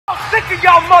sick of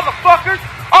y'all motherfuckers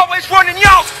always running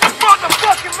y'all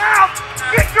motherfucking mouth.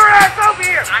 Get your ass over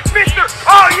here, mister.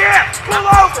 Oh yeah, pull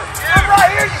over. I'm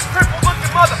right here, you cripple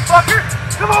looking motherfucker.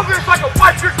 Come over here so I can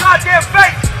wipe your goddamn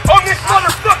face on this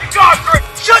motherfucking concrete.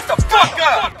 Shut the fuck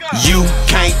up. You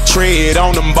can't tread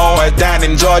on them boys down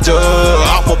in Georgia.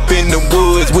 Off up in the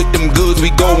woods with them goods, we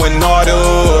going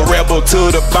harder. Rebel to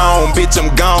the bone, bitch,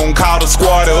 I'm gone, call the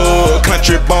squatter.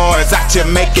 Country boys out here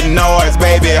making noise,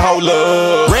 baby, hold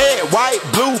up. Red, white,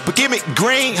 blue, but give me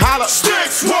green, holla.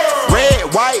 Stixxx world. Red,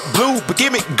 white, blue, but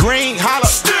give me green, holla.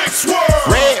 Stixxx world.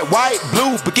 Red, white,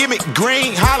 blue, but give me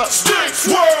green, holla. Stixxx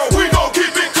world. We gon'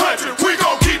 keep it country. We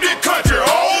gon' keep it country.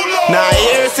 Hold on. Now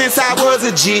ever since I was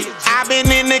a G, I've been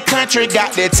in the country,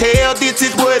 got that tell, this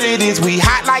is what it is. We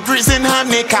hot like grits and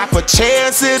honey, cop a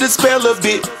chair to the spell a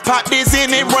bit. Pop this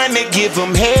in and run it, give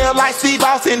them hell like Steve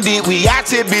Austin did. We out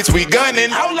here, bitch, we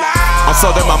gunning. I'm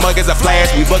southern, my mug is a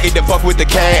flash. We buggy the fuck with the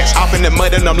cash. Off in the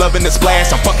mud and I'm loving the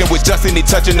splash. I'm fucking with Justin, he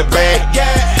touching the bag.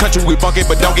 Country, we funky,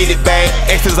 but don't get it bad.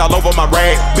 X's all over my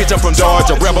rag. Bitch, I'm from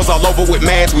Georgia, rebels all over with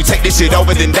mags. We take this shit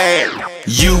over than that.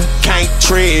 You can't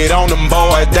tread on them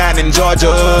boys down in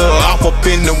Georgia. Off up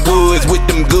in the woods with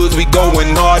them goods, we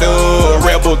going harder.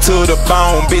 Rebel to the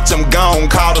bone, bitch, I'm gone,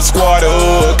 call the squatter.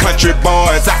 Country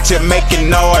boys out here making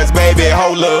noise, baby,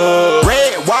 hold up.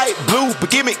 Red, white, blue,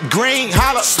 but give me green,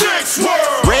 holla. Stixxx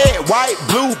world. Red, white,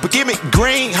 blue, but give me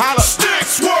green, holla.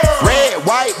 Stixxx world. Red,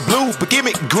 white, blue, but give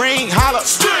me green, holla.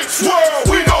 Stixxx world.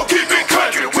 We gon' keep it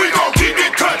country. We gon' keep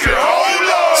it country. Hold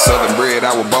up. Southern bred,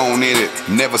 I was born in it.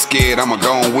 Never scared, I'ma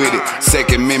go on with it.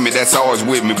 Second Amendment, that's always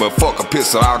with me. But fuck a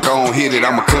pistol, I'll go on hit it.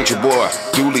 I'm a country boy.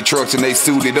 Dually trucks and they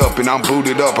suited up, and I'm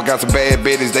booted up. I got some bad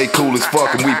betties, they cool as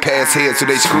fuck, and we pass heads so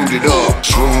they screwed it up.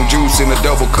 Shroom juice in a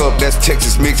double cup, that's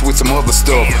Texas mixed with some other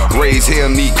stuff. Raised hell,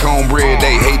 need cornbread,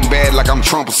 they hating bad like I'm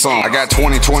Trump or something. I got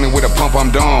 20/20 with a pump,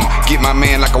 I'm dumb. Get my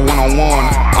man like a one-on-one.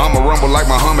 I'ma rumble like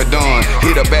Muhammad done.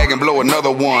 Hit a bag and blow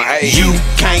another one. Ay. You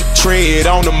can't tread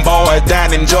on them boys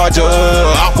down in Georgia.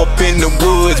 Off up in the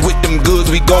woods with them goods,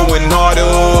 we going harder.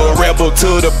 Rebel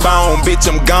to the bone, bitch,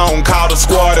 I'm gone, call the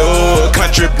squatter.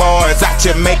 Country boys out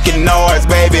here making noise,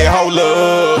 baby, hold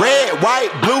up. Red,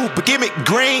 white, blue, but give me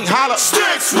green, holla.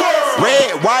 Stixxx world.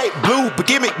 Red, white, blue, but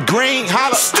give me green,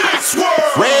 holla. Stixxx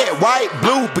world. Red, white,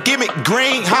 blue, but give me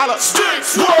green, holla.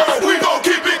 Stixxx world. We gon'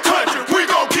 keep it country.